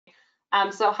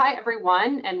Hi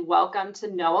everyone, and welcome to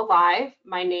NOAA Live.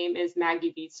 My name is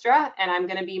Maggie Viestra, and I'm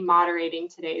going to be moderating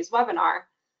today's webinar.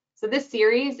 So this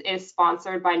series is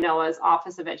sponsored by NOAA's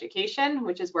Office of Education,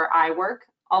 which is where I work,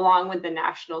 along with the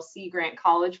National Sea Grant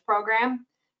College Program,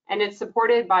 and it's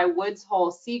supported by Woods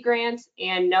Hole Sea Grant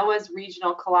and NOAA's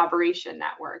Regional Collaboration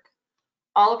Network.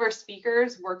 All of our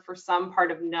speakers work for some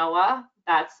part of NOAA,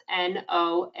 that's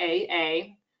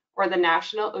NOAA, or the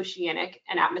National Oceanic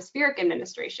and Atmospheric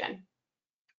Administration.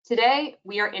 Today,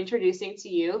 we are introducing to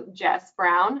you Jess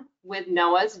Brown with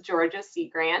NOAA's Georgia Sea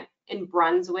Grant in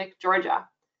Brunswick, Georgia.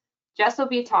 Jess will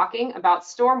be talking about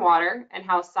stormwater and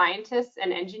how scientists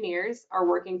and engineers are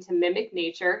working to mimic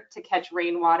nature to catch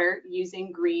rainwater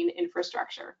using green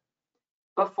infrastructure.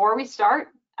 Before we start,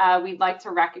 we'd like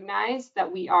to recognize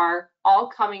that we are all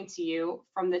coming to you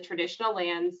from the traditional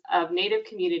lands of Native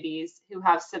communities who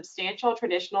have substantial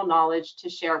traditional knowledge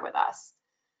to share with us.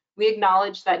 We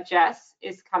acknowledge that Jess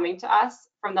is coming to us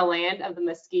from the land of the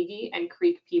Muskegee and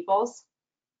Creek peoples.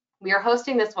 We are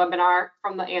hosting this webinar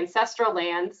from the ancestral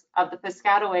lands of the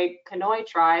Piscataway Conoy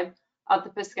tribe of the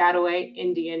Piscataway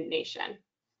Indian Nation.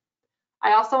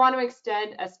 I also want to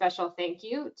extend a special thank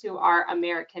you to our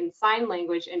American Sign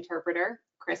Language interpreter,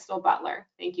 Crystal Butler.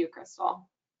 Thank you, Crystal.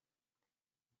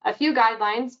 A few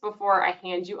guidelines before I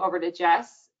hand you over to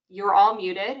Jess. You're all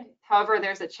muted. However,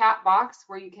 there's a chat box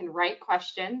where you can write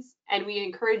questions, and we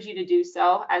encourage you to do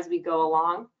so as we go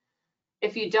along.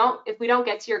 If we don't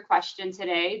get to your question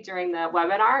today during the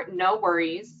webinar, no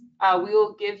worries. We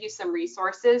will give you some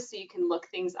resources so you can look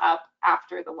things up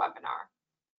after the webinar.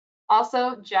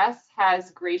 Also, Jess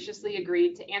has graciously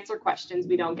agreed to answer questions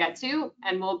we don't get to,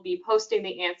 and we'll be posting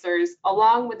the answers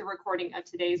along with the recording of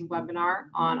today's webinar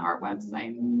on our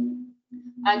website.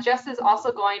 Jess is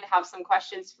also going to have some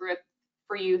questions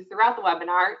for you throughout the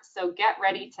webinar, so get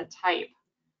ready to type.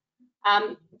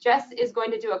 Jess is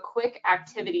going to do a quick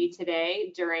activity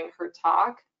today during her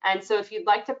talk, and so if you'd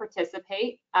like to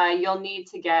participate, you'll need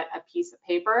to get a piece of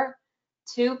paper,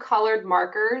 2 colored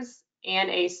markers,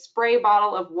 and a spray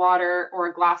bottle of water or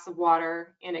a glass of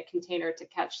water in a container to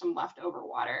catch some leftover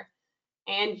water.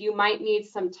 And you might need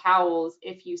some towels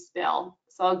if you spill.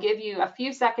 So I'll give you a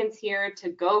few seconds here to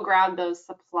go grab those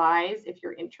supplies if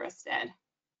you're interested.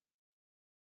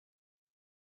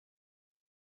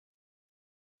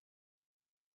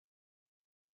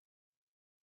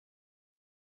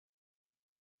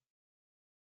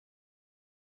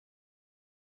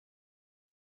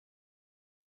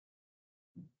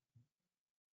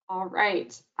 All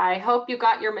right, I hope you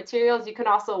got your materials. You can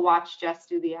also watch Jess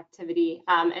do the activity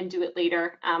and do it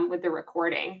later with the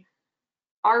recording.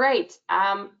 All right,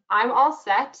 I'm all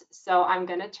set, so I'm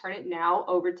gonna turn it now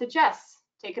over to Jess.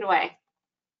 Take it away.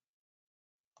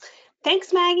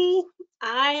 Thanks, Maggie.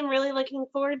 I am really looking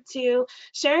forward to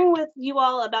sharing with you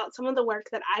all about some of the work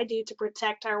that I do to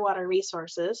protect our water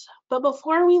resources. But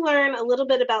before we learn a little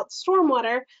bit about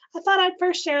stormwater, I thought I'd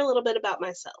first share a little bit about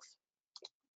myself.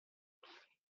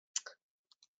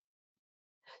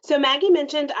 So Maggie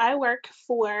mentioned I work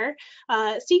for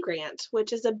Sea Grant,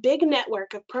 which is a big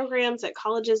network of programs at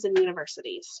colleges and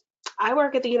universities. I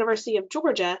work at the University of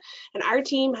Georgia, and our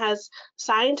team has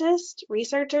scientists,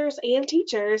 researchers, and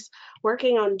teachers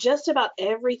working on just about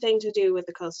everything to do with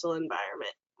the coastal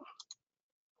environment.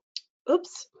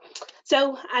 Oops.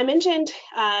 So I mentioned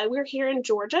we're here in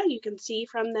Georgia. You can see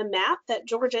from the map that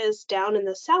Georgia is down in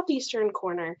the southeastern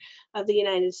corner of the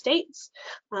United States,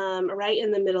 right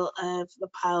in the middle of the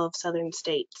pile of southern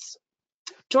states.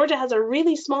 Georgia has a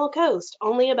really small coast,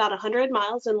 only about 100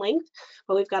 miles in length,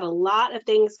 but we've got a lot of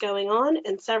things going on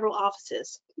and several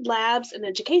offices, labs, and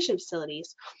education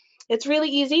facilities. It's really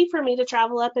easy for me to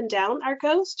travel up and down our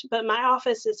coast, but my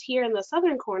office is here in the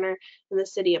southern corner in the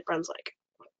city of Brunswick.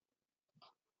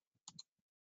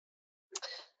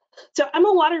 So I'm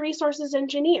a water resources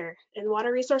engineer, and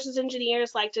water resources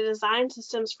engineers like to design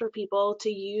systems for people to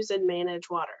use and manage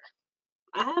water.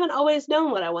 I haven't always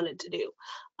known what I wanted to do.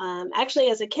 Actually,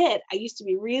 as a kid, I used to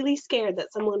be really scared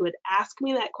that someone would ask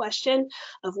me that question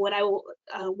of what I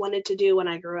wanted to do when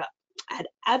I grew up. I had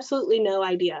absolutely no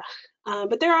idea.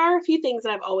 But there are a few things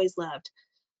that I've always loved.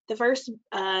 The first,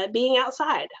 being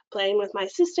outside, playing with my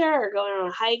sister or going on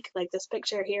a hike, like this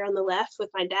picture here on the left with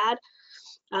my dad.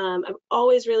 I've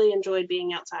always really enjoyed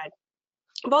being outside.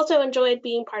 I've also enjoyed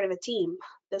being part of a team.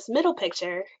 This middle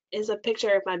picture is a picture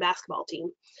of my basketball team.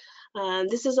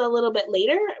 This is a little bit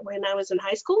later when I was in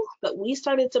high school, but we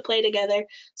started to play together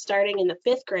starting in the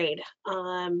 5th grade.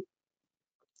 And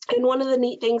one of the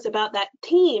neat things about that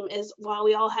team is while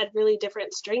we all had really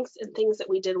different strengths and things that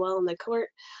we did well in the court,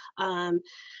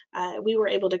 we were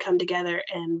able to come together,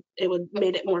 and it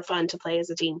made it more fun to play as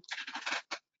a team.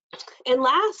 And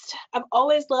last, I've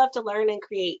always loved to learn and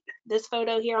create. This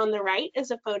photo here on the right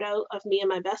is a photo of me and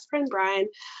my best friend, Brian.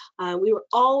 We were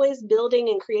always building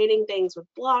and creating things with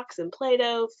blocks and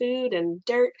Play-Doh, food and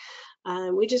dirt.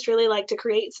 We just really like to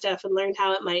create stuff and learn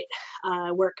how it might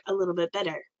work a little bit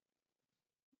better.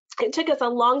 It took us a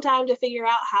long time to figure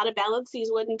out how to balance these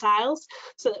wooden tiles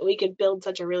so that we could build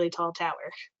such a really tall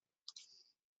tower.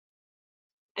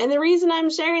 And the reason I'm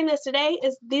sharing this today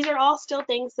is these are all still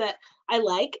things that I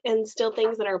like and still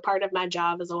things that are part of my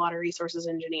job as a water resources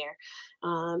engineer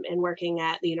and working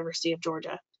at the University of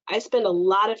Georgia. I spend a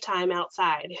lot of time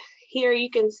outside. Here you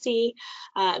can see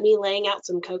me laying out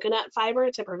some coconut fiber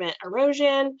to prevent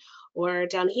erosion, or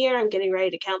down here I'm getting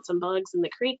ready to count some bugs in the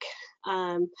creek.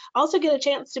 I also get a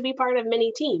chance to be part of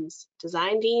many teams,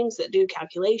 design teams that do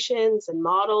calculations and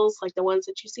models like the ones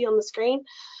that you see on the screen.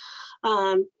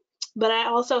 But I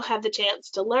also have the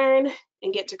chance to learn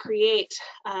and get to create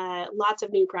lots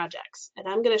of new projects. And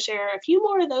I'm going to share a few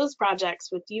more of those projects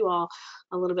with you all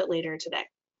a little bit later today.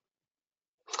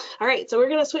 All right, so we're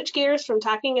going to switch gears from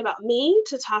talking about me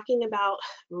to talking about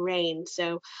rain.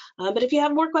 So, but if you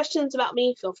have more questions about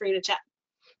me, feel free to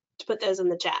put those in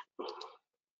the chat.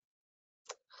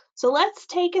 So let's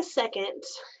take a second,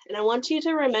 and I want you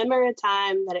to remember a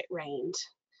time that it rained.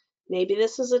 Maybe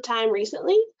this was a time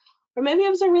recently, or maybe it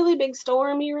was a really big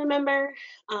storm you remember.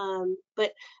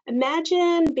 But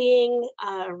imagine being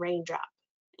a raindrop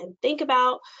and think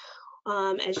about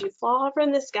as you fall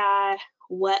from the sky,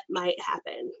 what might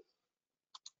happen.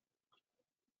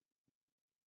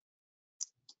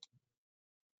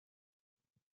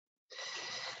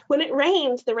 When it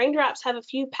rains, the raindrops have a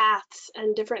few paths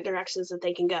and different directions that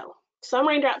they can go. Some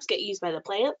raindrops get used by the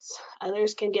plants,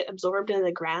 others can get absorbed into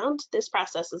the ground. This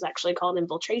process is actually called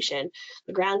infiltration.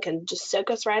 The ground can just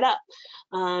soak us right up.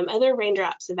 Other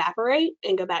raindrops evaporate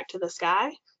and go back to the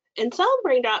sky. And some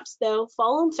raindrops, though,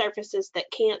 fall on surfaces that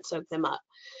can't soak them up.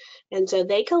 And so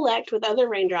they collect with other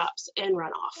raindrops and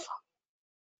run off.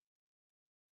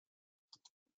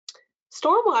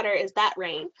 Stormwater is that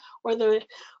rain, or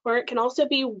it can also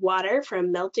be water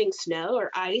from melting snow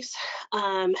or ice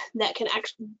that can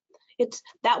actually, it's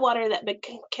that water that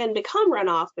can become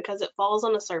runoff because it falls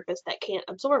on a surface that can't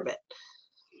absorb it.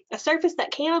 A surface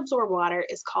that can't absorb water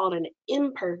is called an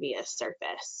impervious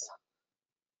surface.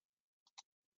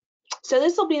 So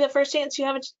this will be the first chance you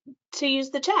have to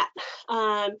use the chat.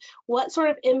 What sort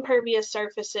of impervious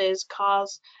surfaces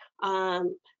cause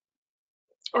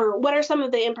or what are some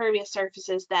of the impervious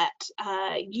surfaces that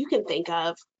you can think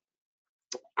of?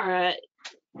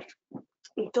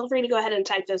 Feel free to go ahead and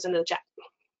type those into the chat.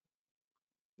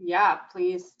 Yeah,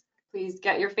 please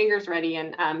get your fingers ready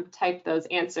and type those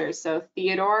answers. So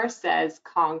Theodore says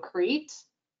concrete,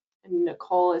 and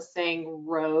Nicole is saying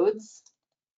roads.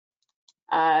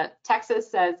 Texas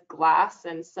says glass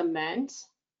and cement.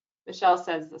 Michelle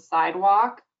says the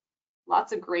sidewalk.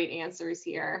 Lots of great answers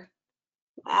here.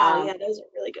 Wow, yeah, those are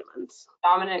really good ones.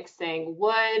 Dominic's saying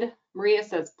wood. Maria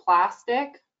says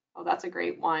plastic. Oh, that's a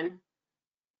great one.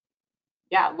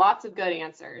 Yeah, lots of good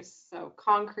answers. So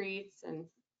concretes and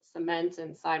cement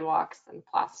and sidewalks and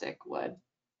plastic, wood.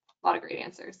 A lot of great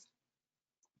answers.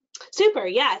 Super,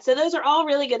 yeah. So those are all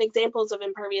really good examples of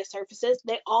impervious surfaces.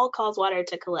 They all cause water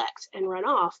to collect and run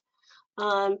off.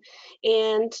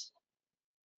 And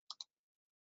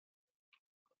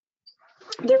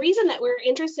the reason that we're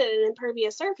interested in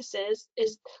impervious surfaces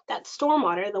is that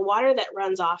stormwater, the water that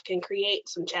runs off, can create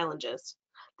some challenges.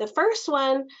 The first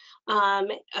one,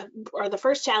 or the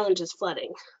first challenge, is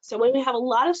flooding. So when we have a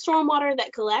lot of stormwater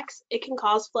that collects, it can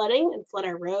cause flooding and flood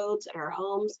our roads and our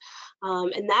homes,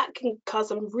 and that can cause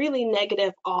some really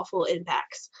negative, awful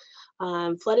impacts.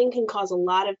 Flooding can cause a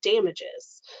lot of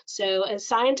damages. So as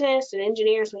scientists and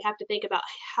engineers, we have to think about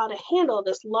how to handle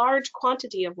this large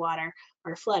quantity of water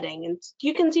or flooding. And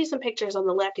you can see some pictures on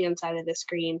the left-hand side of the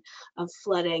screen of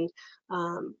flooding.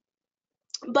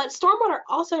 But stormwater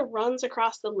also runs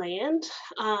across the land,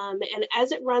 and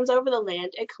as it runs over the land,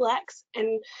 it collects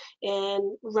and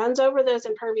runs over those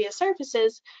impervious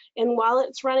surfaces, and while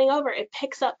it's running over, it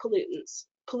picks up pollutants.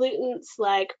 Pollutants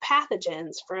like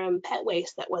pathogens from pet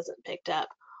waste that wasn't picked up,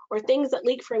 or things that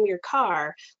leak from your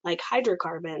car, like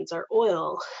hydrocarbons or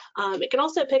oil. It can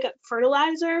also pick up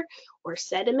fertilizer or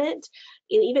sediment,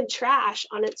 and even trash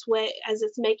on its way as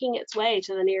it's making its way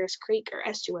to the nearest creek or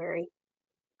estuary.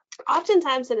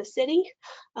 Oftentimes in a city,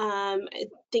 I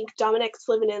think Dominic's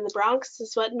living in the Bronx,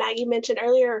 is what Maggie mentioned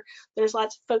earlier. There's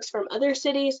lots of folks from other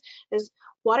cities. As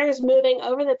water is moving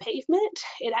over the pavement,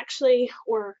 it actually,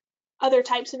 or other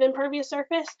types of impervious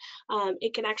surface,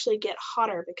 it can actually get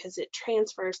hotter because it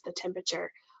transfers the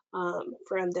temperature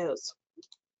from those.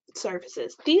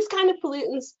 surfaces. These kind of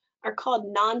pollutants are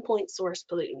called non-point source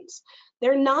pollutants.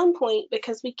 They're non-point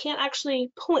because we can't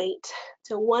actually point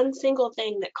to one single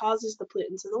thing that causes the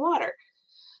pollutants in the water.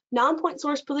 Non-point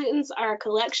source pollutants are a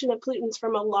collection of pollutants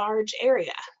from a large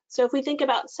area. So if we think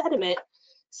about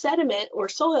sediment or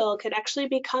soil could actually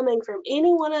be coming from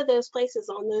any one of those places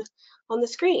on the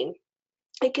screen.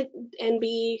 It could and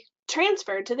be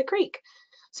transferred to the creek.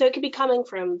 So it could be coming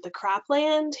from the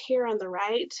cropland here on the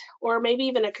right, or maybe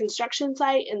even a construction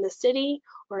site in the city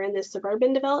or in the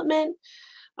suburban development.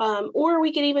 Or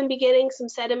we could even be getting some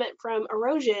sediment from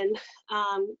erosion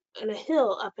on a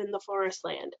hill up in the forest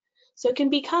land. So it can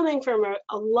be coming from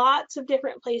lots of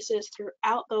different places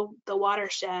throughout the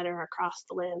watershed or across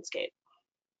the landscape.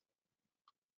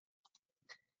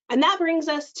 And that brings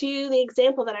us to the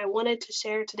example that I wanted to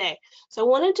share today. So I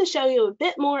wanted to show you a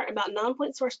bit more about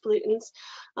non-point source pollutants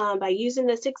by using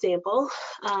this example.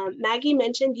 Maggie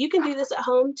mentioned you can do this at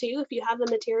home too if you have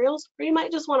the materials, or you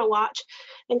might just want to watch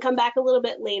and come back a little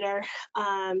bit later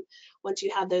once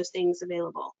you have those things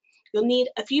available. You'll need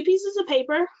a few pieces of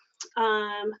paper,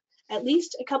 at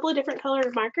least a couple of different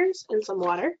colored markers, and some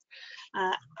water.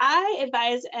 I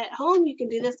advise at home you can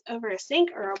do this over a sink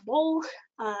or a bowl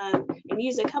and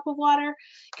use a cup of water.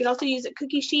 You can also use a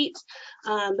cookie sheet,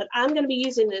 but I'm going to be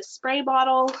using this spray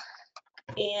bottle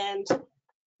and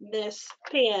this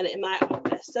pan in my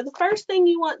office. So the first thing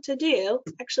you want to do,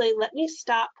 actually let me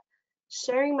stop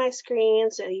sharing my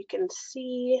screen so you can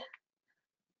see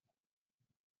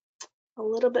a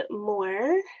little bit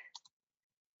more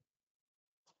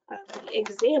of the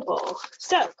example.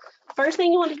 So first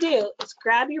thing you want to do is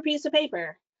grab your piece of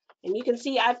paper, and you can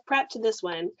see I've prepped this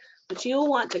one, but you'll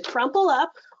want to crumple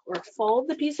up or fold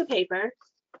the piece of paper,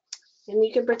 and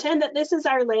you can pretend that this is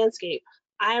our landscape.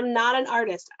 I am not an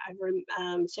artist,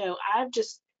 so I've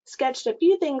just sketched a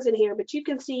few things in here, but you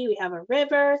can see we have a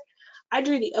river. I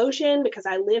drew the ocean because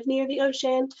I live near the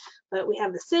ocean, but we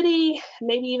have the city,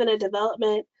 maybe even a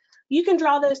development. You can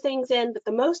draw those things in, but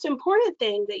the most important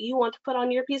thing that you want to put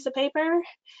on your piece of paper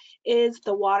is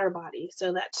the water body.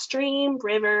 So that stream,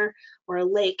 river, or a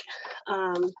lake.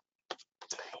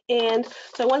 And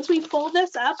so once we fold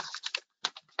this up,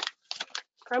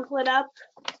 crumple it up,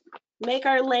 make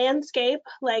our landscape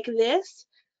like this,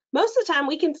 most of the time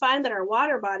we can find that our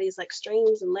water bodies like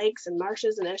streams and lakes and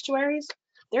marshes and estuaries,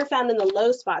 they're found in the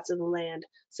low spots of the land.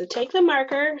 So take the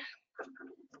marker,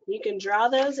 you can draw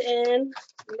those in.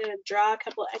 I'm going to draw a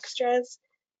couple extras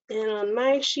in on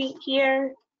my sheet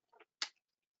here.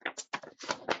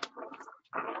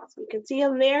 So you can see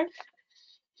them there.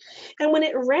 And when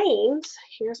it rains,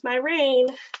 here's my rain.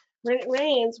 When it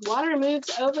rains, water moves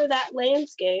over that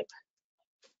landscape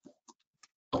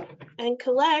and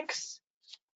collects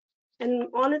and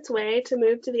on its way to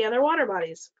move to the other water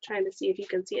bodies. I'm trying to see if you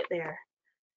can see it there.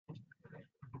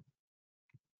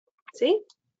 See?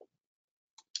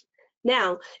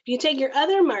 Now, if you take your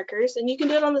other markers, and you can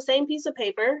do it on the same piece of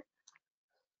paper,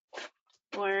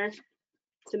 or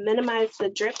to minimize the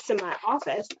drips in my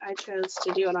office, I chose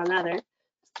to do it on other,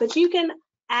 but you can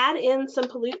add in some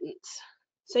pollutants.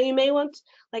 So you may want,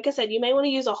 like I said, you may want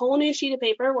to use a whole new sheet of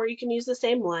paper where you can use the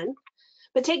same one,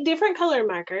 but take different color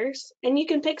markers and you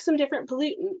can pick some different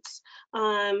pollutants.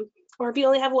 Or if you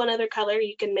only have one other color,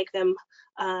 you can make them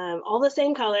all the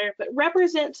same color, but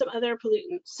represent some other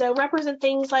pollutants. So represent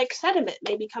things like sediment,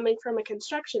 maybe coming from a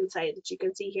construction site that you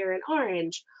can see here in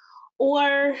orange,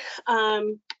 or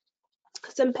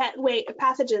some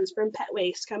pathogens from pet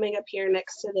waste coming up here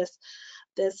next to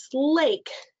this lake.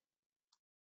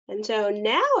 And so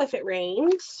now if it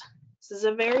rains, this is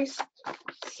a very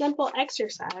simple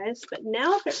exercise, but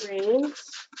now if it rains,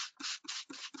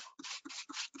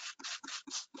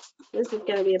 this is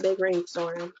going to be a big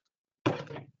rainstorm.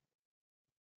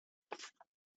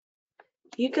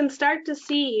 You can start to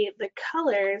see the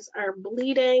colors are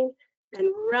bleeding and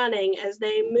running as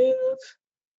they move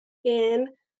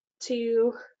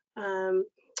into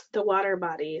the water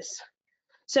bodies.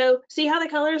 So see how the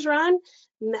colors run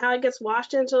and how it gets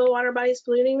washed into the water bodies,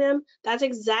 polluting them? That's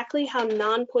exactly how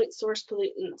non-point source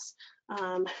pollutants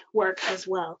work as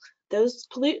well. Those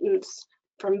pollutants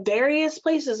from various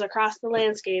places across the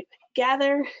landscape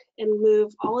gather and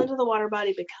move all into the water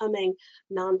body, becoming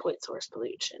non-point source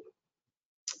pollution.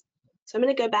 So I'm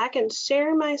going to go back and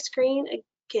share my screen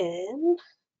again.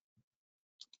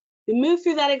 We moved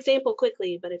through that example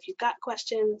quickly, but if you've got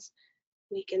questions,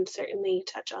 we can certainly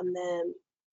touch on them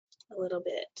a little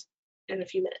bit in a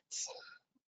few minutes.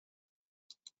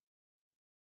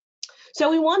 So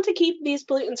we want to keep these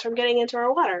pollutants from getting into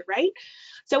our water, right?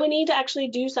 So we need to actually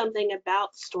do something about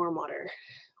stormwater.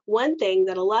 One thing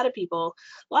that a lot of people,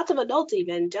 lots of adults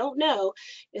even, don't know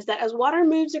is that as water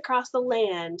moves across the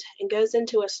land and goes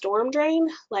into a storm drain,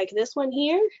 like this one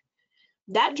here,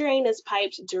 that drain is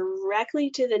piped directly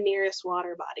to the nearest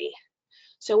water body.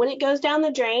 So when it goes down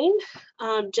the drain,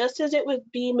 just as it would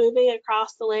be moving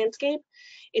across the landscape,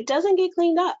 it doesn't get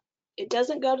cleaned up. It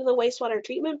doesn't go to the wastewater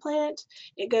treatment plant.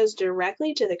 It goes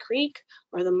directly to the creek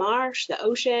or the marsh, the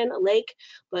ocean, a lake,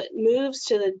 but moves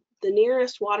to the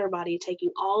nearest water body,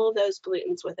 taking all of those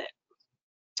pollutants with it.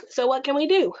 So what can we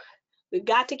do? We've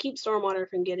got to keep stormwater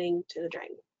from getting to the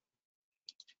drain.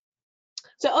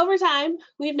 So over time,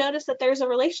 we've noticed that there's a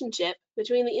relationship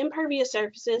between the impervious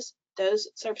surfaces, those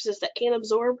surfaces that can't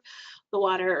absorb the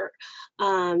water,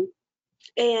 and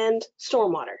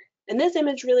stormwater. And this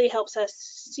image really helps us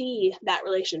see that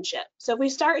relationship. So if we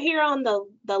start here on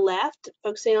the left,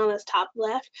 focusing on this top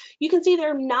left, you can see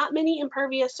there are not many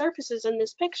impervious surfaces in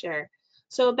this picture.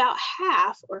 So about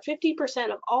half, or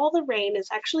 50% of all the rain is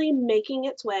actually making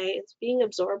its way, it's being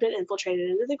absorbed and infiltrated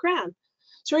into the ground.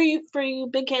 So for you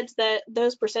big kids,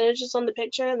 those percentages on the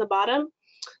picture in the bottom,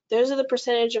 those are the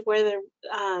percentage of where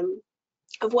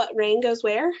of what rain goes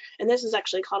where, and this is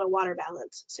actually called a water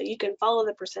balance. So you can follow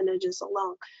the percentages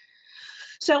along.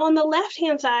 So on the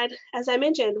left-hand side, as I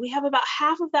mentioned, we have about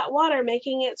half of that water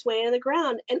making its way in the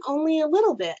ground and only a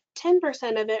little bit,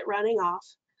 10% of it running off.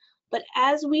 But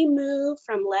as we move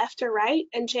from left to right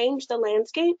and change the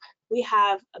landscape, we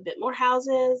have a bit more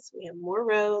houses, we have more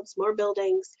roads, more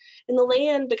buildings, and the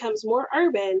land becomes more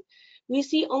urban. We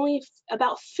see only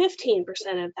about 15%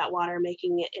 of that water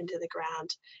making it into the ground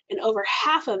and over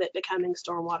half of it becoming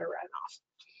stormwater runoff.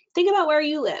 Think about where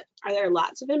you live. Are there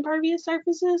lots of impervious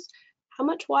surfaces? How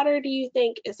much water do you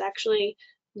think is actually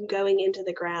going into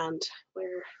the ground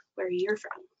where you're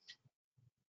from?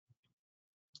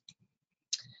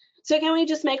 So can we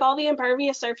just make all the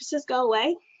impervious surfaces go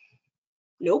away?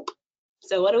 Nope.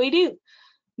 So what do?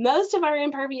 Most of our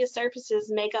impervious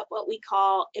surfaces make up what we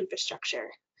call infrastructure.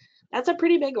 That's a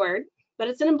pretty big word, but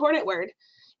it's an important word.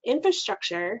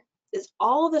 Infrastructure is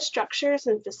all the structures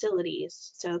and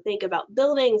facilities. So think about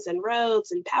buildings and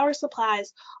roads and power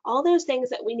supplies, all those things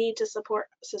that we need to support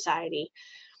society.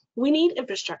 We need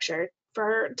infrastructure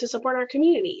to support our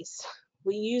communities.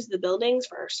 We use the buildings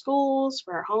for our schools,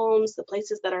 for our homes, the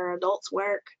places that our adults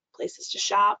work, places to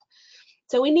shop.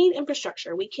 So we need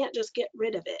infrastructure. We can't just get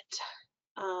rid of it.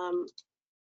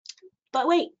 But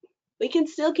wait, we can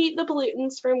still keep the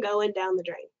pollutants from going down the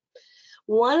drain.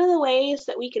 One of the ways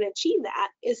that we can achieve that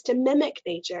is to mimic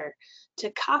nature, to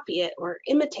copy it or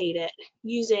imitate it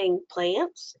using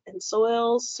plants and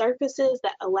soils, surfaces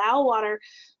that allow water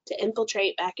to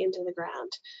infiltrate back into the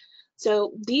ground.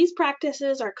 So these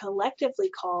practices are collectively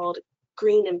called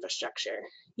green infrastructure.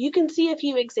 You can see a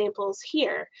few examples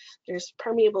here. There's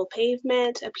permeable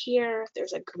pavement up here.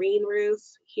 There's a green roof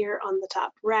here on the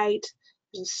top right.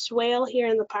 There's a swale here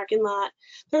in the parking lot.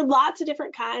 There are lots of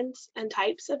different kinds and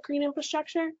types of green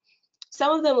infrastructure.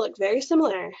 Some of them look very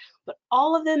similar, but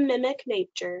all of them mimic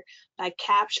nature by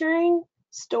capturing,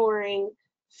 storing,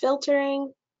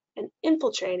 filtering, and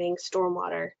infiltrating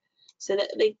stormwater so that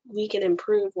we can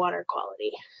improve water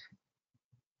quality.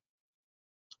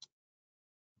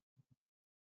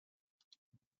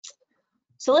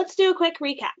 So let's do a quick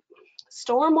recap.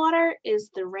 Stormwater is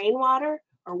the rainwater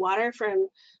or water from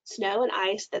snow and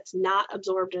ice that's not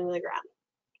absorbed into the ground.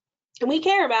 And we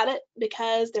care about it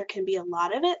because there can be a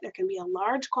lot of it. There can be a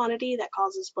large quantity that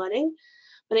causes flooding,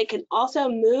 but it can also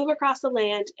move across the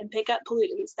land and pick up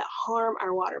pollutants that harm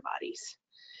our water bodies.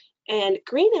 And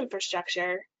green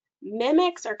infrastructure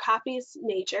mimics or copies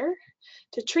nature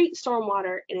to treat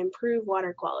stormwater and improve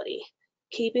water quality,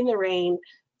 keeping the rain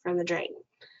from the drain.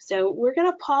 So we're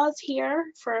going to pause here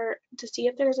to see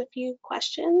if there's a few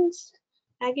questions.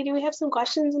 Maggie, do we have some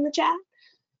questions in the chat?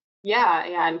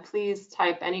 Yeah, and please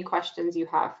type any questions you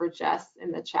have for Jess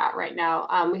in the chat right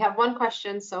now. We have one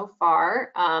question so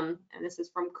far, and this is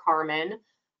from Carmen.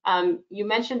 You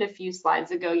mentioned a few slides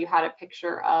ago you had a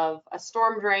picture of a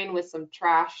storm drain with some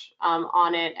trash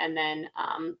on it, and then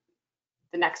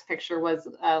the next picture was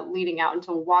leading out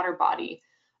into a water body.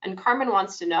 And Carmen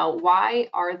wants to know, why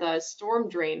are the storm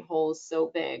drain holes so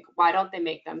big? Why don't they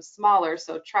make them smaller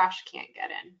so trash can't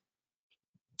get in?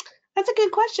 That's a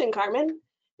good question, Carmen,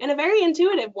 and a very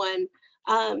intuitive one.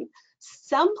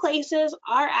 Some places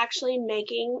are actually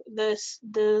making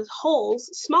the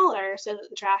holes smaller so that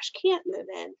the trash can't move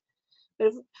in.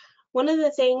 But one of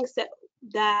the things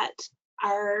that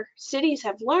our cities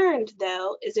have learned,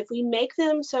 though, is if we make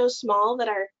them so small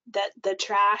that the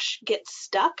trash gets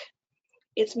stuck,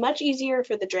 it's much easier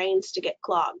for the drains to get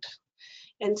clogged.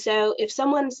 And so if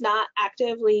someone's not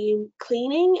actively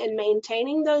cleaning and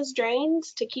maintaining those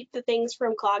drains to keep the things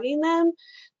from clogging them,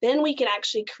 then we can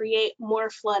actually create more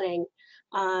flooding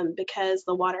because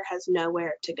the water has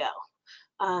nowhere to go.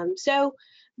 So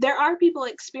there are people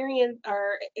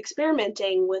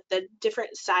experimenting with the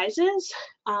different sizes,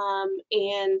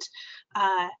 and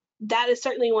that is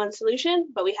certainly one solution,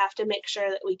 but we have to make sure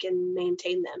that we can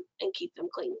maintain them and keep them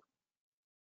clean.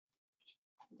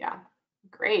 Yeah,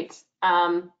 great.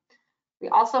 We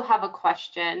also have a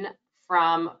question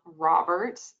from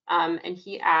Robert, and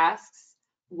he asks,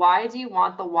 why do you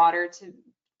want the water to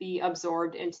be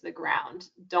absorbed into the ground?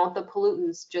 Don't the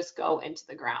pollutants just go into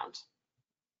the ground?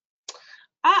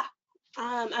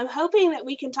 I'm hoping that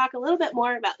we can talk a little bit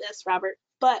more about this, Robert,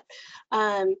 but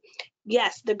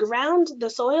yes,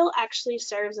 the soil actually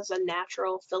serves as a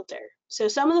natural filter. So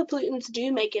some of the pollutants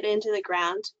do make it into the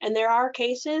ground, and there are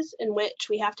cases in which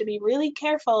we have to be really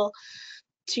careful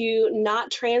to not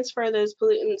transfer those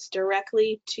pollutants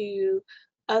directly to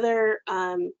other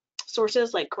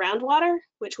sources like groundwater,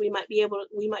 which we might be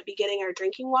getting our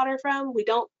drinking water from. We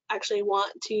don't actually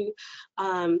want to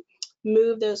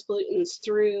move those pollutants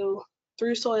through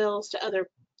soils to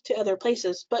other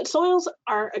places. But soils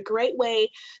are a great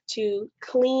way to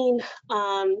clean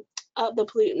up the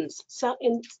pollutants. So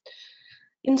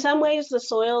in some ways, the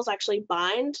soils actually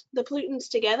bind the pollutants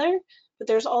together, but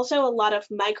there's also a lot of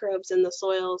microbes in the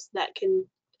soils that can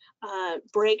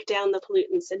break down the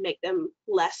pollutants and make them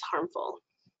less harmful.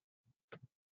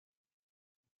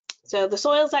 So the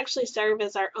soils actually serve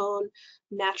as our own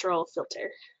natural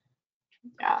filter.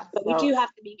 Yeah, but we do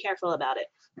have to be careful about it,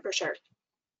 for sure.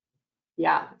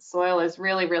 Yeah, soil is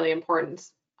really, really important.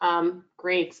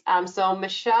 Great. So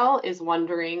Michelle is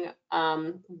wondering,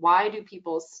 why do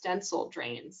people stencil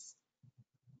drains?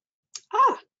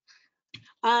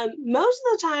 Most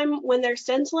of the time when they're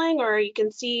stenciling, or you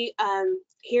can see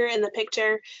here in the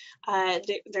picture,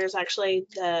 there's actually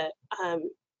the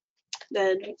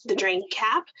drain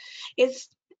cap.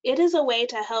 It is a way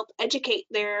to help educate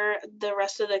the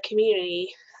rest of the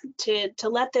community to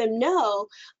let them know,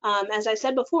 as I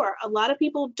said before, a lot of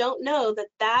people don't know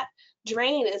that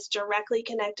drain is directly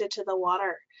connected to the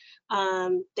water.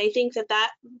 They think that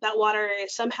water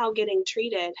is somehow getting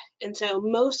treated. And so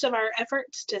most of our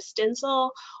efforts to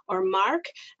stencil or mark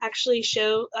actually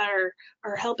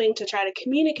are helping to try to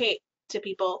communicate to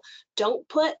people, don't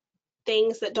put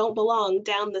things that don't belong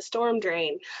down the storm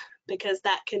drain, because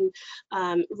that can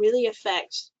really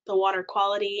affect the water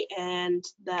quality and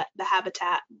the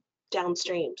habitat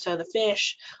downstream. So the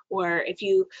fish, or if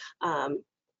you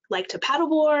like to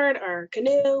paddleboard or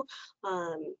canoe,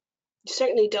 you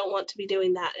certainly don't want to be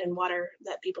doing that in water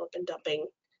that people have been dumping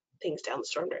things down the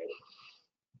storm drain.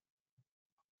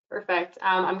 Perfect.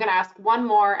 I'm going to ask one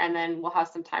more, and then we'll have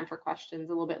some time for questions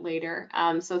a little bit later.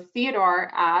 So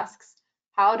Theodore asks,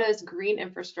 how does green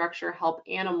infrastructure help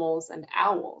animals and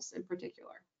owls in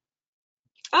particular?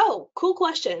 Oh, cool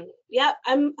question. Yep,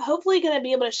 I'm hopefully going to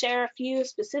be able to share a few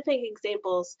specific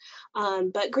examples,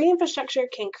 but green infrastructure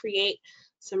can create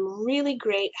some really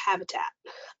great habitat.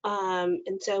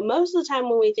 And so most of the time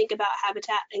when we think about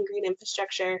habitat and green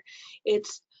infrastructure,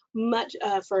 it's much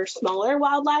for smaller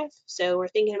wildlife. So we're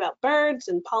thinking about birds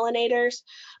and pollinators.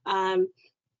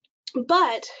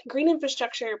 But green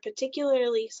infrastructure,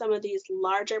 particularly some of these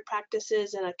larger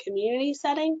practices in a community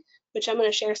setting, which I'm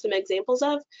going to share some examples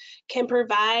of, can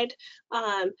provide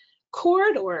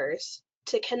corridors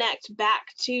to connect back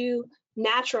to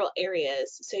natural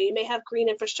areas. So you may have green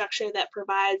infrastructure that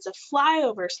provides a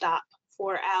flyover stop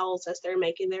for owls as they're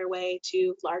making their way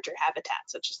to larger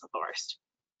habitats, such as the forest.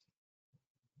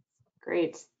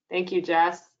 Great. Thank you,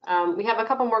 Jess. We have a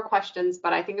couple more questions,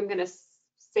 but I think I'm going to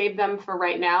save them for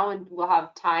right now, and we'll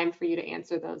have time for you to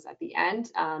answer those at the end,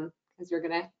 because you're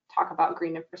going to talk about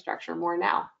green infrastructure more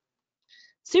now.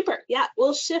 Super. Yeah,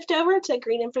 we'll shift over to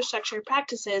green infrastructure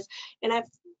practices, and I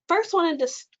first wanted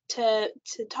to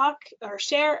talk or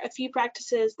share a few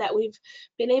practices that we've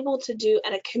been able to do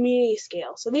at a community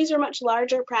scale. So these are much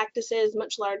larger practices,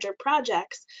 much larger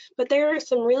projects, but there are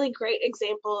some really great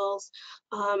examples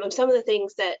of some of the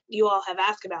things that you all have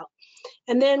asked about.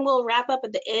 And then we'll wrap up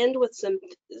at the end with some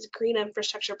green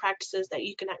infrastructure practices that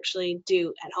you can actually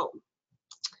do at home.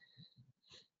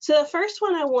 So the first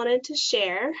one I wanted to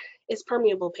share is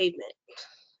permeable pavement.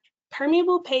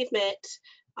 Permeable pavement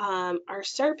are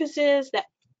surfaces that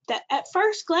at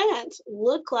first glance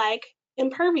look like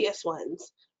impervious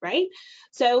ones, right?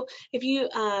 So if you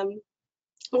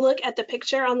look at the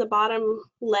picture on the bottom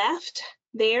left,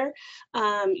 there,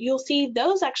 you'll see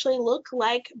those actually look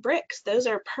like bricks. Those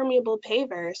are permeable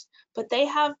pavers, but they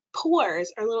have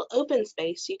pores or little open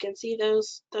space. You can see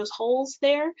those holes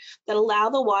there that allow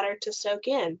the water to soak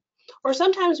in. Or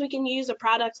sometimes we can use a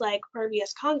product like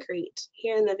pervious concrete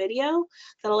here in the video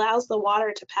that allows the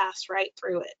water to pass right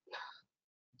through it.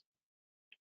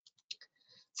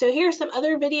 So here are some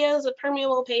other videos of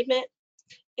permeable pavement.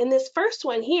 In this first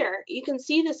one here, you can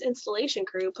see this installation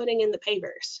crew putting in the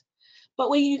pavers. But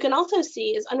what you can also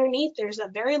see is underneath there's a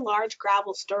very large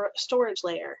gravel storage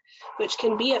layer, which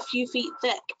can be a few feet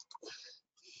thick.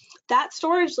 That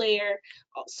storage layer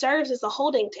serves as a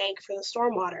holding tank for the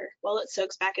stormwater while it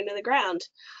soaks back into the ground.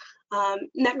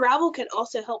 And that gravel can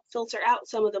also help filter out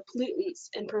some of the pollutants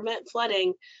and prevent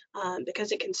flooding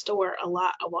because it can store a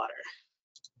lot of water.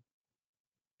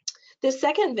 This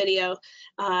second video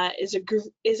is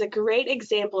a great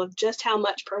example of just how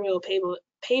much permeable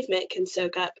pavement can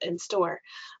soak up and store.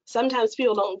 Sometimes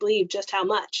people don't believe just how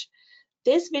much.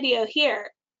 This video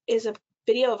here is a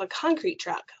video of a concrete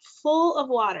truck full of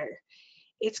water.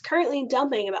 It's currently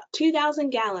dumping about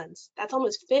 2,000 gallons. That's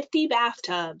almost 50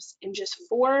 bathtubs in just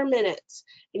 4 minutes.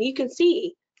 And you can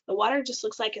see the water just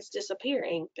looks like it's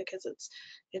disappearing because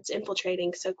it's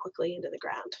infiltrating so quickly into the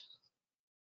ground.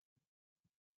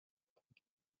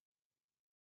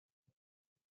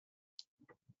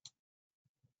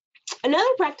 Another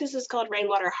practice is called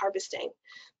rainwater harvesting.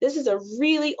 This is a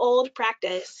really old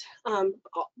practice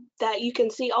that you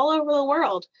can see all over the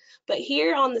world. But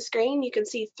here on the screen, you can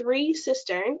see 3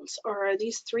 cisterns, or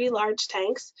these 3 large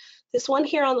tanks. This one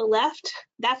here on the left,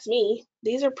 that's me.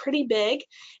 These are pretty big,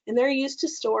 and they're used to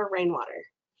store rainwater.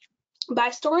 By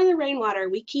storing the rainwater,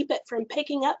 we keep it from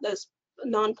picking up those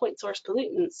non-point source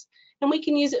pollutants, and we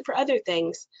can use it for other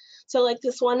things. So like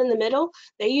this one in the middle,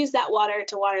 they use that water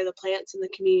to water the plants in the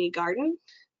community garden.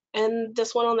 And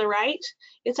this one on the right,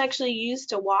 it's actually used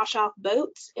to wash off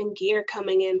boats and gear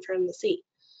coming in from the sea.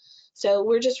 So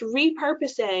we're just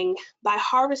repurposing, by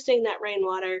harvesting that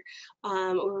rainwater,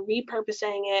 we're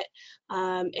repurposing it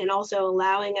and also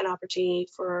allowing an opportunity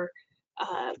for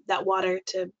that water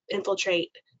to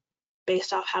infiltrate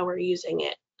based off how we're using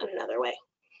it in another way.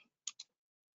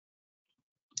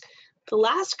 The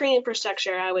last green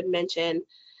infrastructure I would mention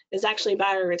is actually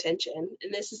bioretention,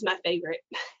 and this is my favorite.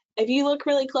 If you look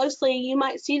really closely, you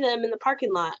might see them in the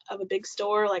parking lot of a big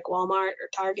store like Walmart or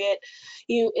Target.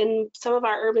 In some of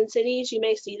our urban cities, you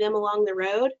may see them along the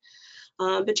road,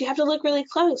 but you have to look really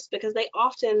close because they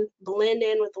often blend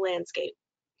in with the landscape.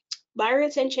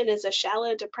 Bioretention is a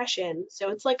shallow depression,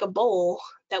 so it's like a bowl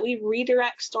that we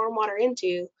redirect stormwater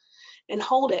into and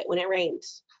hold it when it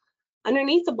rains.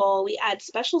 Underneath the bowl, we add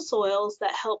special soils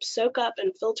that help soak up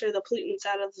and filter the pollutants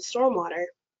out of the stormwater,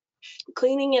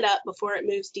 cleaning it up before it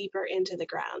moves deeper into the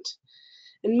ground.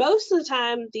 And most of the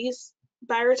time, these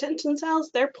bioretention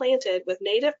cells, they're planted with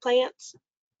native plants,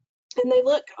 and they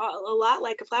look a lot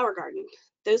like a flower garden.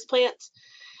 Those plants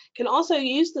can also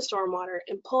use the stormwater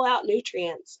and pull out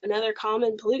nutrients, another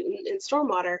common pollutant in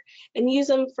stormwater, and use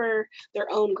them for their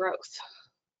own growth.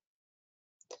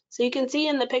 So you can see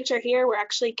in the picture here, we're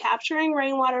actually capturing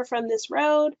rainwater from this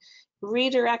road,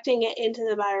 redirecting it into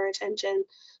the bioretention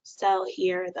cell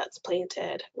here that's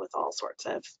planted with all sorts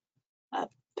of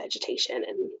vegetation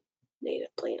and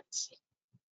native plants.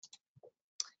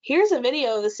 Here's a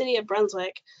video of the city of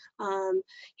Brunswick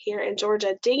here in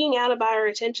Georgia digging out a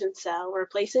bioretention cell,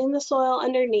 replacing the soil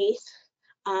underneath.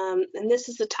 And this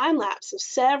is a time lapse of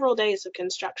several days of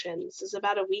construction. This is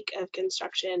about a week of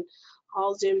construction,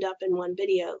 all zoomed up in one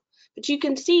video. But you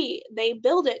can see they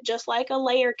build it just like a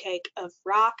layer cake of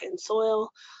rock and soil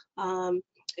and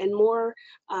more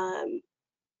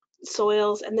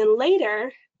soils. And then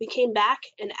later we came back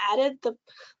and added the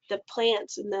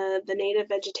plants and the native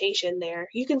vegetation there.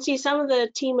 You can see some of the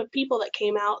team of people that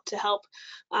came out to help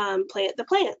plant the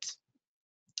plants.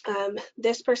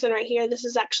 This person right here, this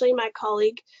is actually my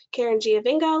colleague, Karen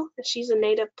Giovingo. She's a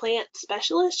native plant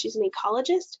specialist. She's an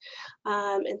ecologist.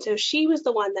 And so she was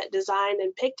the one that designed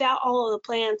and picked out all of the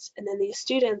plants. And then these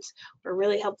students were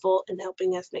really helpful in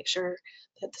helping us make sure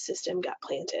that the system got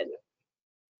planted.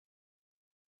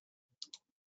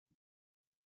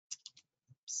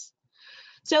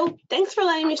 So thanks for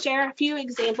letting me share a few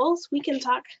examples. We can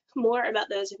talk more about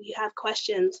those if you have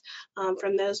questions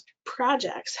from those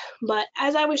projects. But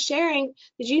as I was sharing,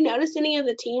 did you notice any of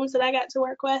the teams that I got to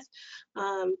work with?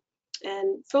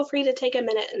 And feel free to take a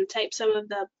minute and type some of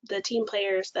the team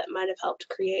players that might have helped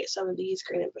create some of these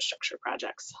green infrastructure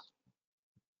projects.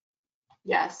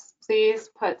 Yes, please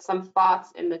put some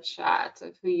thoughts in the chat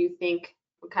of who you think,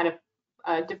 what kind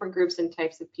of different groups and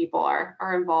types of people are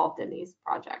involved in these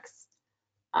projects.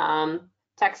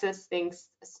 Texas thinks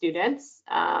students,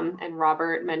 and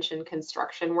Robert mentioned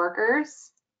construction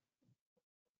workers.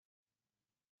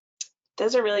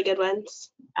 Those are really good ones.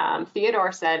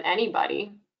 Theodore said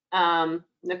anybody.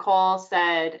 Nicole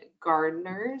said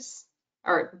gardeners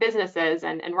or businesses,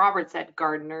 and Robert said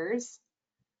gardeners.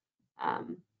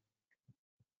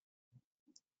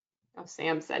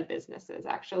 Sam said businesses,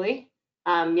 actually.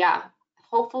 Yeah,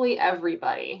 hopefully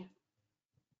everybody.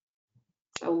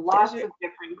 So lots of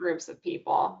different groups of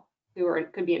people who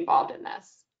could be involved in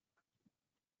this.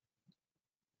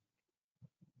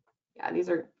 Yeah, these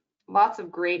are lots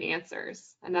of great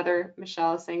answers. Another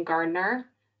Michelle is saying gardener.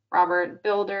 Robert,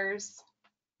 builders.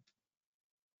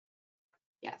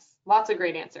 Yes, lots of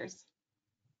great answers.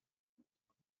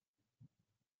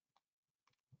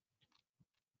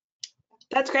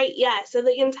 That's great. Yeah, so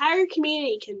the entire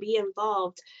community can be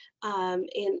involved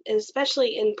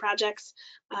especially in projects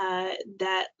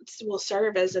that will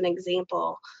serve as an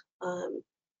example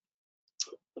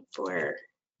for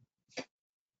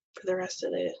the rest of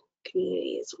the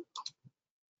communities.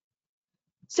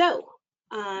 So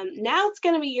now it's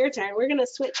going to be your turn. We're going to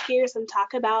switch gears and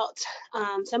talk about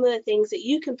some of the things that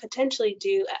you can potentially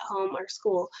do at home or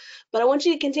school. But I want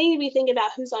you to continue to be thinking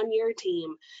about who's on your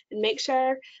team and make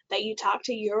sure that you talk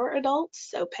to your adults,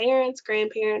 so parents,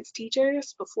 grandparents,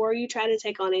 teachers, before you try to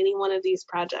take on any one of these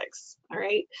projects. All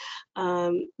right.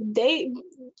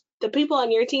 The people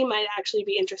on your team might actually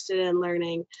be interested in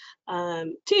learning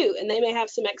too, and they may have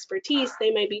some expertise.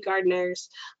 They may be gardeners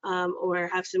or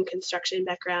have some construction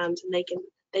backgrounds, and they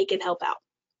can help out.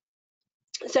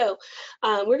 So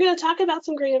we're going to talk about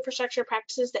some green infrastructure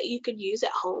practices that you could use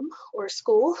at home or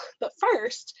school. But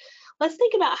first, let's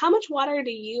think about how much water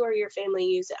do you or your family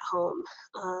use at home.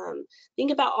 Think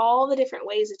about all the different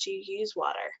ways that you use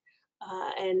water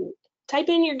and type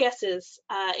in your guesses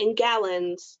in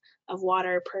gallons of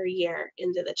water per year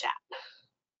into the chat.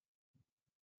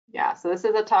 Yeah, so this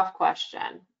is a tough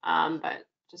question, but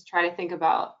just try to think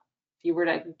about if you were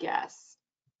to guess,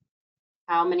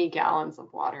 how many gallons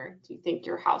of water do you think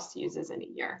your house uses in a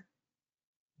year?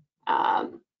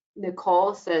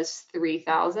 Nicole says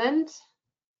 3,000.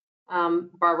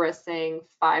 Barbara is saying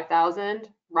 5,000.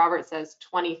 Robert says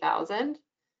 20,000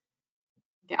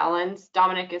 gallons.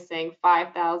 Dominic is saying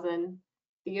 5,000.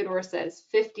 Theodore says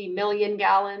 50 million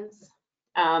gallons.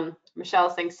 Michelle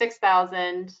is saying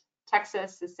 6,000.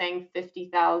 Texas is saying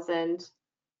 50,000.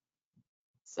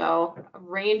 So a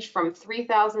range from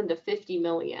 3,000 to 50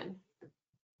 million.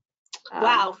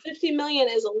 Wow, 50 million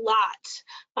is a lot.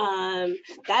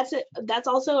 That's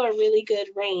also a really good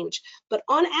range. But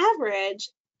on average,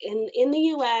 in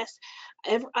the US,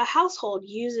 a household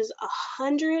uses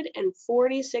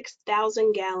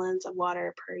 146,000 gallons of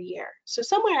water per year. So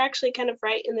somewhere actually kind of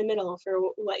right in the middle for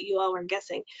what you all were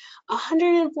guessing.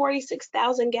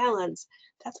 146,000 gallons.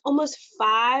 That's almost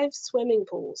 5 swimming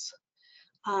pools.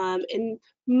 And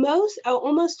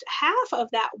almost half of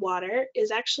that water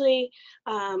is actually,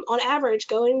 on average,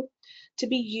 going to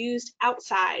be used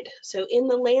outside, so in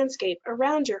the landscape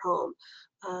around your home.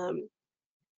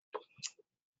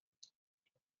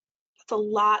 That's a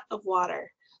lot of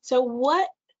water. So what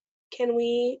can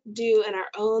we do in our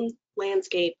own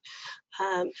landscape?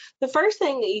 The first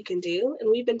thing that you can do, and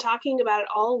we've been talking about it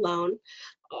all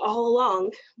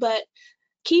along, but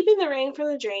keeping the rain from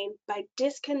the drain by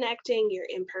disconnecting your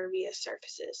impervious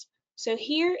surfaces. So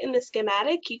here in the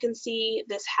schematic, you can see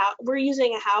this house. We're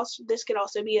using a house. This could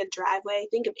also be a driveway.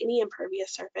 Think of any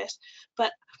impervious surface.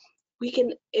 But we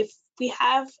can, if we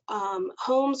have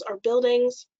homes or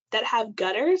buildings that have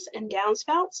gutters and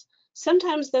downspouts,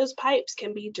 sometimes those pipes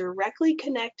can be directly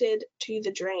connected to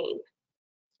the drain.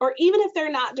 Or even if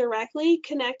they're not directly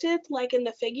connected, like in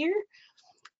the figure,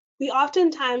 we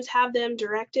oftentimes have them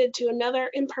directed to another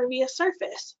impervious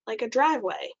surface, like a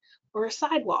driveway or a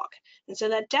sidewalk. And so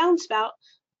that downspout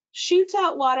shoots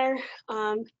out water,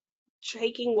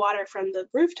 taking water from the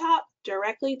rooftop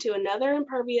directly to another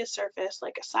impervious surface,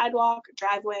 like a sidewalk, a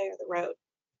driveway, or the road.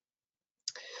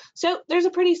 So there's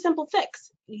a pretty simple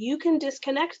fix. You can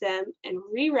disconnect them and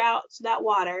reroute that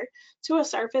water to a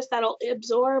surface that'll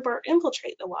absorb or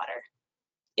infiltrate the water.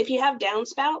 If you have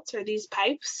downspouts or these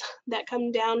pipes that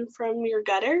come down from your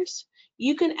gutters,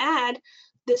 you can add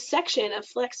this section of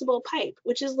flexible pipe,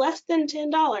 which is less than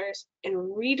 $10,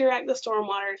 and redirect the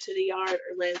stormwater to the yard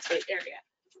or landscape area.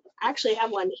 I actually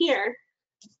have one here.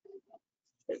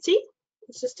 Let's see,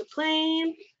 it's just a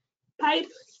plain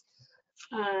pipe.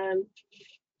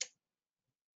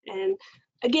 And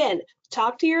again,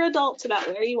 talk to your adults about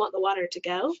where you want the water to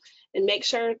go and make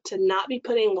sure to not be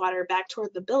putting water back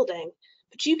toward the building.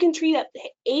 But you can treat up to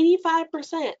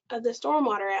 85% of the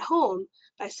stormwater at home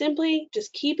by simply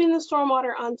just keeping the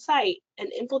stormwater on site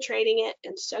and infiltrating it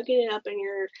and soaking it up in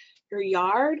your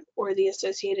yard or the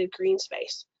associated green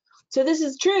space. So this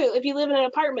is true if you live in an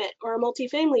apartment or a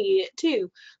multifamily unit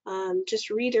too. Just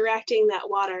redirecting that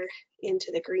water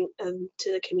into the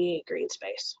to the community green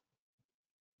space.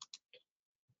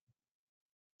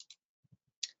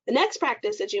 The next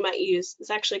practice that you might use is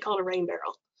actually called a rain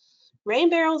barrel. Rain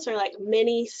barrels are like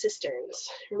mini cisterns.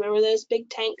 Remember those big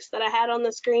tanks that I had on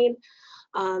the screen?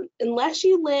 Unless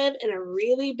you live in a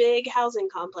really big housing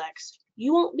complex,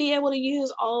 you won't be able to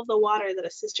use all of the water that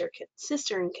a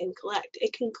cistern can collect.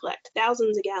 It can collect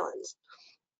thousands of gallons.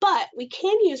 But we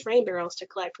can use rain barrels to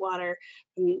collect water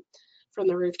from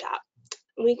the rooftop.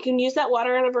 We can use that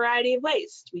water in a variety of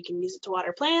ways. We can use it to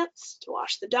water plants, to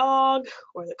wash the dog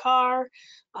or the car.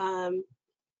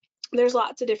 There's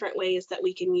lots of different ways that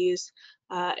we can use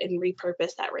and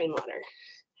repurpose that rainwater.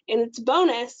 And it's a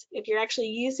bonus if you're actually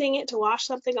using it to wash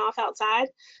something off outside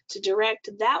to direct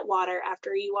that water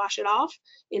after you wash it off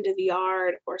into the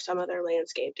yard or some other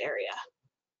landscaped area.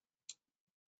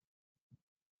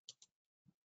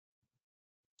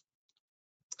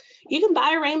 You can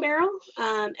buy a rain barrel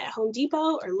at Home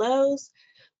Depot or Lowe's,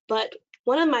 but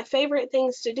one of my favorite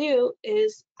things to do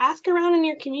is ask around in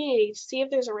your community to see if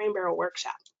there's a rain barrel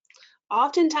workshop.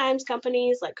 Oftentimes,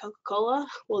 companies like Coca-Cola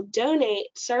will donate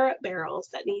syrup barrels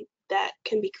that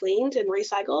can be cleaned and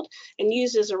recycled and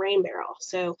used as a rain barrel.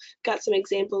 So, got some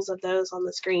examples of those on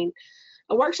the screen.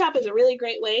 A workshop is a really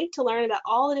great way to learn about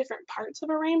all the different parts of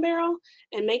a rain barrel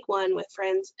and make one with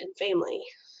friends and family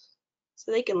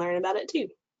so they can learn about it too.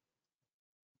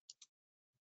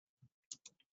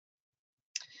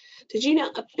 Did you know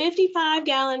a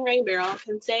 55-gallon rain barrel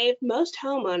can save most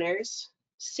homeowners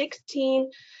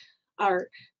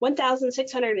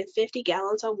 1,650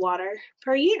 gallons of water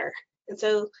per year? And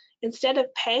so instead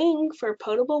of paying for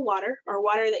potable water or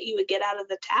water that you would get out of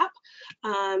the tap,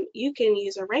 you can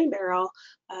use a rain barrel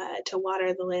to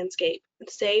water the landscape and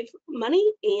save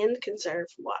money and conserve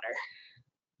water.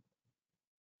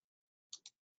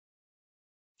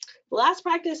 The last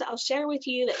practice I'll share with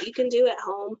you that you can do at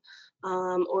home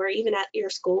or even at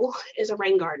your school is a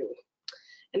rain garden.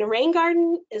 And a rain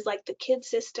garden is like the kid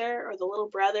sister or the little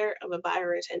brother of a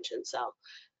bioretention cell.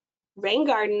 Rain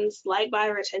gardens, like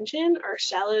bioretention, are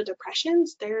shallow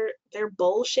depressions. They're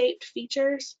bowl-shaped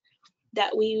features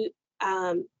that we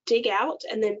dig out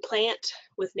and then plant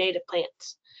with native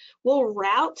plants. We'll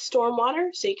route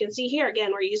stormwater, so you can see here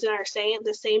again we're using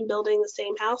the same building, the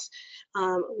same house.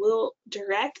 We'll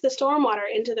direct the stormwater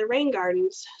into the rain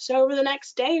gardens. So over the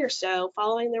next day or so,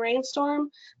 following the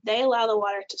rainstorm, they allow the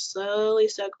water to slowly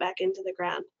soak back into the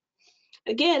ground.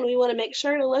 Again, we want to make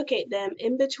sure to locate them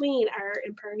in between our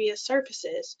impervious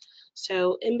surfaces.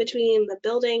 So in between the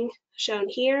building shown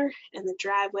here and the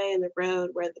driveway and the road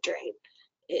where the drain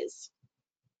is.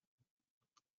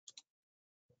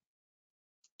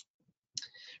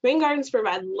 Rain gardens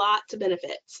provide lots of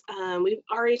benefits. We've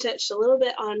already touched a little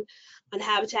bit on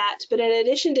habitat, but in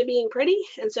addition to being pretty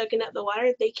and soaking up the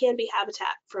water, they can be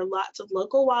habitat for lots of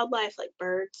local wildlife like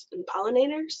birds and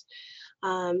pollinators.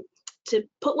 To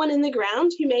put one in the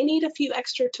ground, you may need a few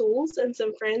extra tools and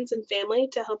some friends and family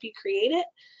to help you create it,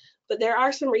 but there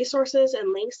are some resources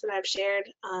and links that I've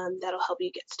shared that'll help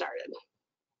you get started.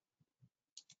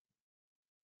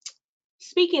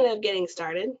 Speaking of getting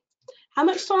started, how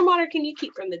much stormwater can you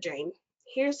keep from the drain?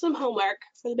 Here's some homework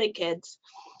for the big kids.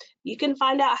 You can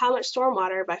find out how much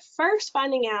stormwater by first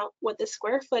finding out what the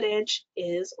square footage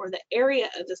is or the area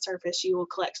of the surface you will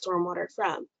collect stormwater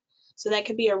from. So that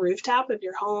could be a rooftop of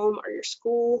your home or your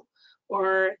school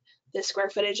or the square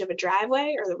footage of a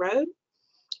driveway or the road.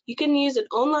 You can use an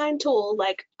online tool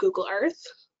like Google Earth,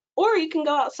 or you can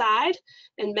go outside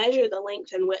and measure the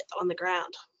length and width on the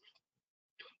ground.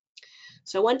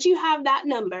 So once you have that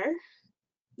number,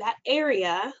 that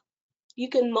area, you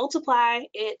can multiply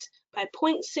it by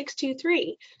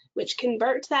 0.623, which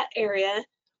converts that area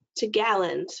to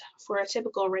gallons for a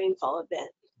typical rainfall event.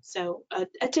 So a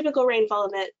typical rainfall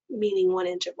event meaning 1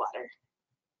 inch of water.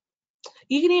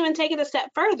 You can even take it a step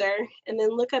further and then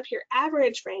look up your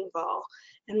average rainfall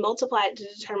and multiply it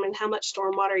to determine how much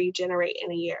stormwater you generate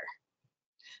in a year.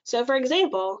 So for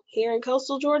example, here in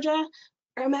coastal Georgia,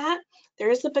 where I'm at,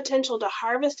 there is the potential to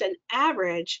harvest an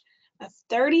average of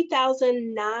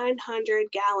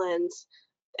 30,900 gallons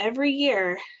every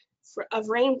year of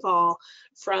rainfall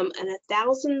from an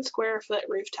 1,000 square foot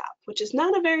rooftop, which is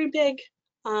not a very big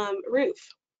roof.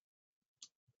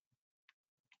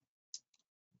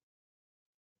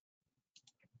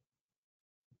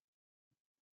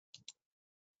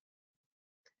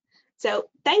 So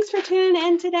thanks for tuning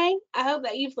in today. I hope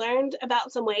that you've learned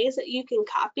about some ways that you can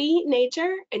copy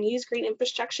nature and use green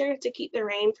infrastructure to keep the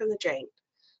rain from the drain.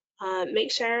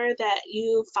 Make sure that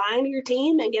you find your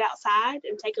team and get outside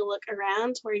and take a look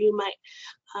around where you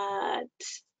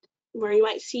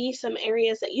might see some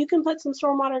areas that you can put some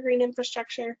stormwater green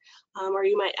infrastructure, or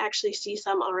you might actually see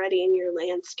some already in your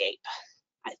landscape.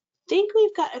 I think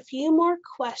we've got a few more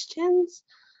questions,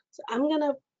 so I'm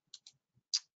gonna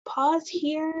pause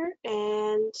here.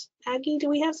 And Aggie, do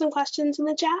we have some questions in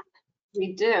the chat?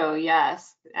 We do,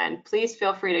 yes. And please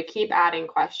feel free to keep adding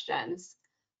questions.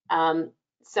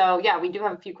 So yeah, we do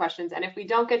have a few questions. And if we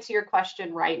don't get to your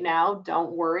question right now,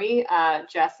 don't worry.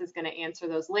 Jess is going to answer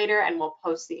those later, and we'll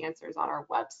post the answers on our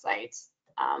website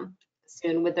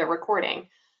soon with the recording.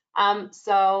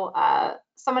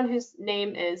 Someone whose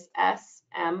name is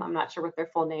SM, I'm not sure what their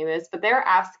full name is, but they're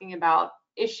asking about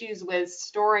issues with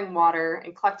storing water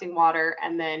and collecting water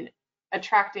and then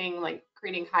attracting, like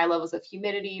creating high levels of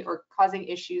humidity or causing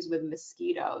issues with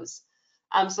mosquitoes.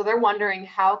 So they're wondering,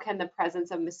 how can the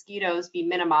presence of mosquitoes be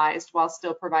minimized while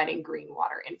still providing green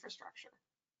water infrastructure?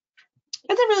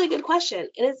 That's a really good question.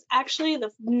 And it's actually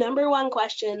the #1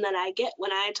 question that I get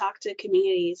when I talk to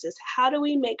communities is, how do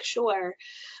we make sure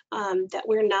that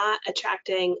we're not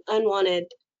attracting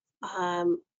unwanted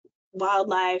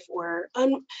wildlife or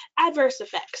adverse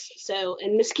effects?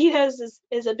 And mosquitoes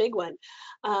is a big one.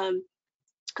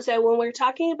 So when we're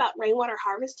talking about rainwater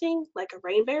harvesting, like a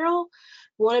rain barrel,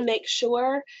 we want to make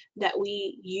sure that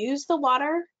we use the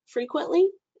water frequently,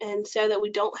 and so that we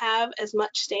don't have as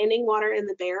much standing water in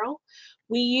the barrel.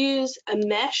 We use a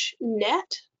mesh net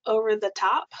over the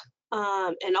top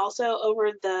and also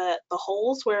over the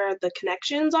holes where the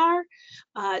connections are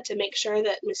to make sure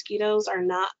that mosquitoes are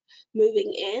not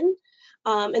moving in.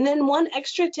 And then one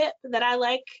extra tip that I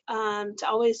like to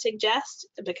always suggest,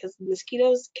 because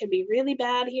mosquitoes can be really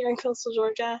bad here in coastal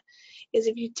Georgia, is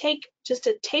if you take just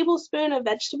a tablespoon of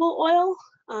vegetable oil,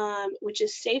 which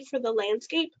is safe for the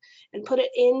landscape, and put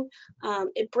it in,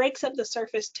 it breaks up the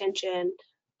surface tension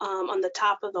on the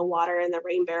top of the water in the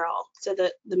rain barrel so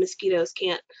that the mosquitoes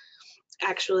can't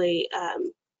actually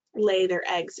lay their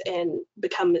eggs and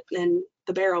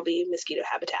the barrel be mosquito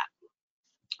habitat.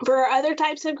 For our other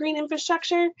types of green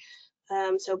infrastructure,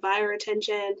 so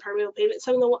bioretention, permeable pavement,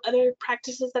 some of the other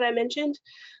practices that I mentioned,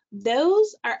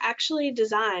 those are actually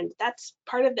designed. That's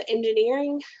part of the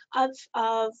engineering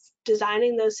of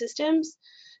designing those systems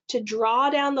to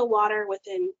draw down the water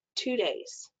within 2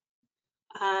 days.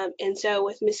 And so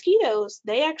with mosquitoes,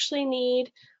 they actually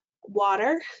need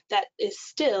water that is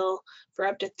still for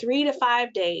up to 3 to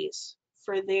 5 days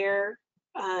for their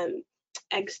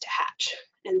eggs to hatch.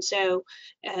 And so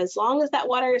as long as that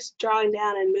water is drawing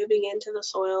down and moving into the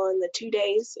soil in the 2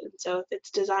 days, and so if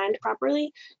it's designed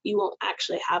properly, you won't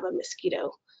actually have a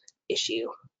mosquito issue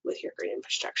with your green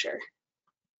infrastructure.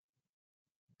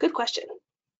 Good question.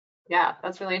 Yeah,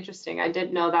 that's really interesting. I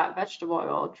didn't know that vegetable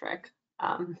oil trick.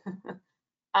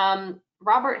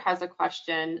 Robert has a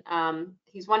question.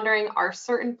 He's wondering, are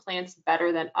certain plants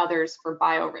better than others for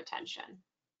bioretention?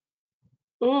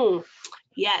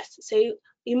 Yes. So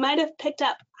you might have picked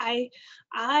up, I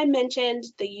mentioned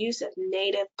the use of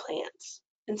native plants.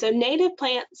 And so native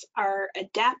plants are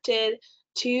adapted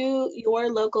to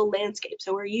your local landscape.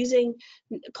 So we're using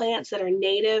plants that are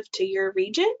native to your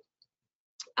region.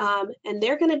 And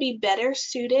they're going to be better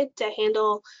suited to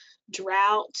handle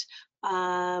drought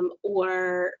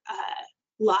or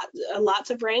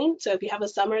lots of rain. So if you have a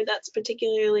summer that's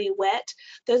particularly wet,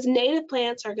 those native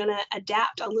plants are going to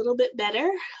adapt a little bit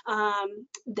better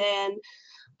than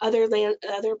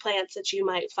other plants that you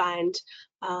might find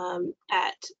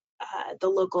at the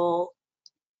local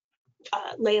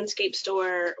landscape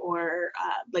store or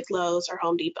like Lowe's or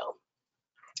Home Depot.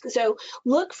 So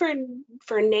look for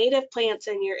native plants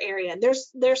in your area.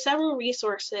 There's several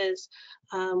resources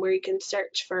where you can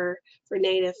search for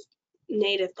native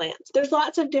plants. There's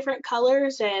lots of different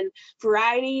colors and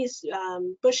varieties,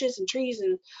 bushes and trees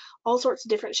and all sorts of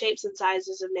different shapes and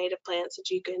sizes of native plants that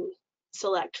you can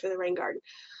select for the rain garden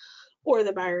or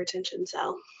the bioretention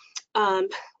cell.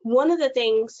 One of the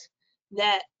things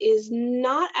that is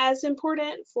not as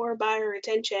important for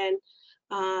bioretention,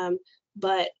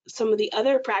 but some of the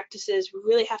other practices, we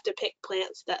really have to pick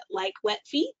plants that like wet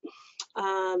feet.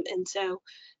 And so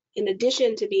in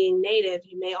addition to being native,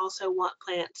 you may also want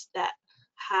plants that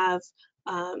have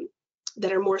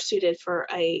that are more suited for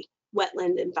a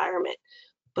wetland environment.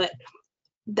 But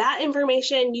that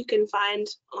information you can find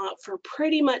for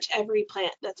pretty much every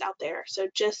plant that's out there. So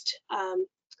just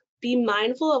be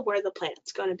mindful of where the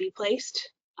plant's going to be placed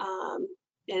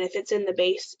And if it's in the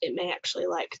base, it may actually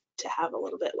like to have a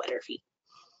little bit wetter feet.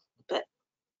 But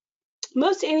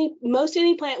most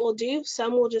any plant will do.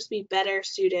 Some will just be better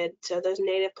suited. So those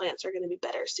native plants are going to be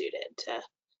better suited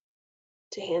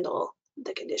to handle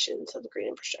the conditions of the green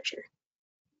infrastructure.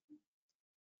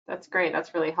 That's great.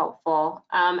 That's really helpful.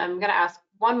 I'm going to ask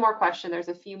one more question. There's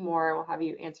a few more. We'll have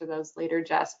you answer those later,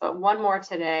 Jess, but one more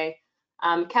today.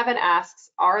 Kevin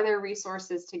asks, are there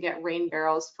resources to get rain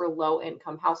barrels for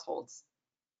low-income households?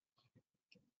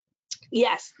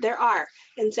 Yes, there are.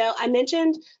 And so I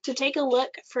mentioned to take a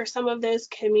look for some of those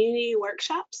community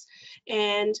workshops.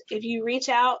 And if you reach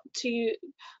out to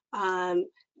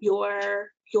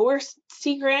your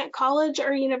Sea Grant college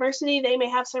or university, they may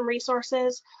have some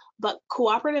resources. But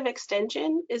cooperative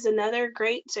extension is another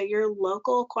great. So your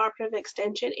local cooperative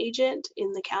extension agent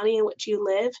in the county in which you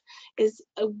live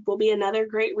will be another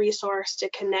great resource to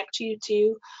connect you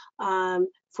to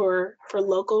for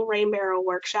local rain barrel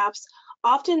workshops.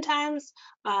 Oftentimes,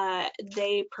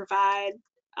 they provide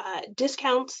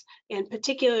discounts, and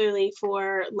particularly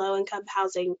for low-income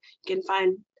housing, you can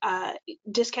find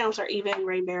discounts or even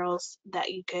rain barrels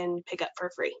that you can pick up for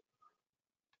free.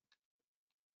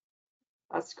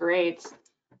 That's great.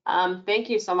 Thank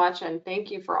you so much, and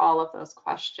thank you for all of those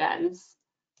questions.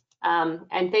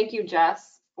 And thank you,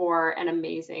 Jess, for an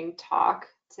amazing talk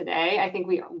today. I think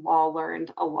we all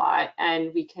learned a lot,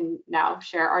 and we can now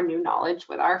share our new knowledge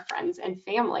with our friends and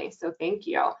family. So thank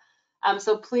you.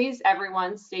 So please,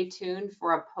 everyone, stay tuned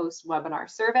for a post-webinar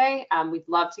survey. We'd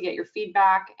love to get your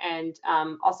feedback, and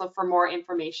also for more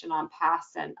information on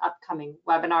past and upcoming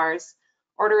webinars,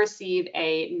 or to receive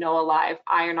a NOAA Live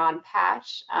Iron-On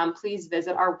patch, please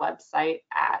visit our website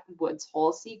at Woods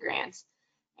Hole Sea Grant.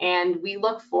 And we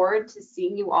look forward to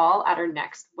seeing you all at our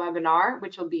next webinar,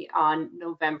 which will be on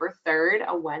November 3rd,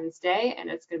 a Wednesday,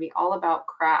 and it's going to be all about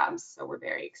crabs. So we're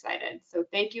very excited. So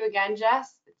thank you again,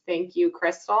 Jess. Thank you,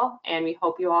 Crystal, and we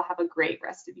hope you all have a great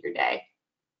rest of your day.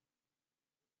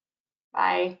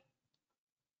 Bye.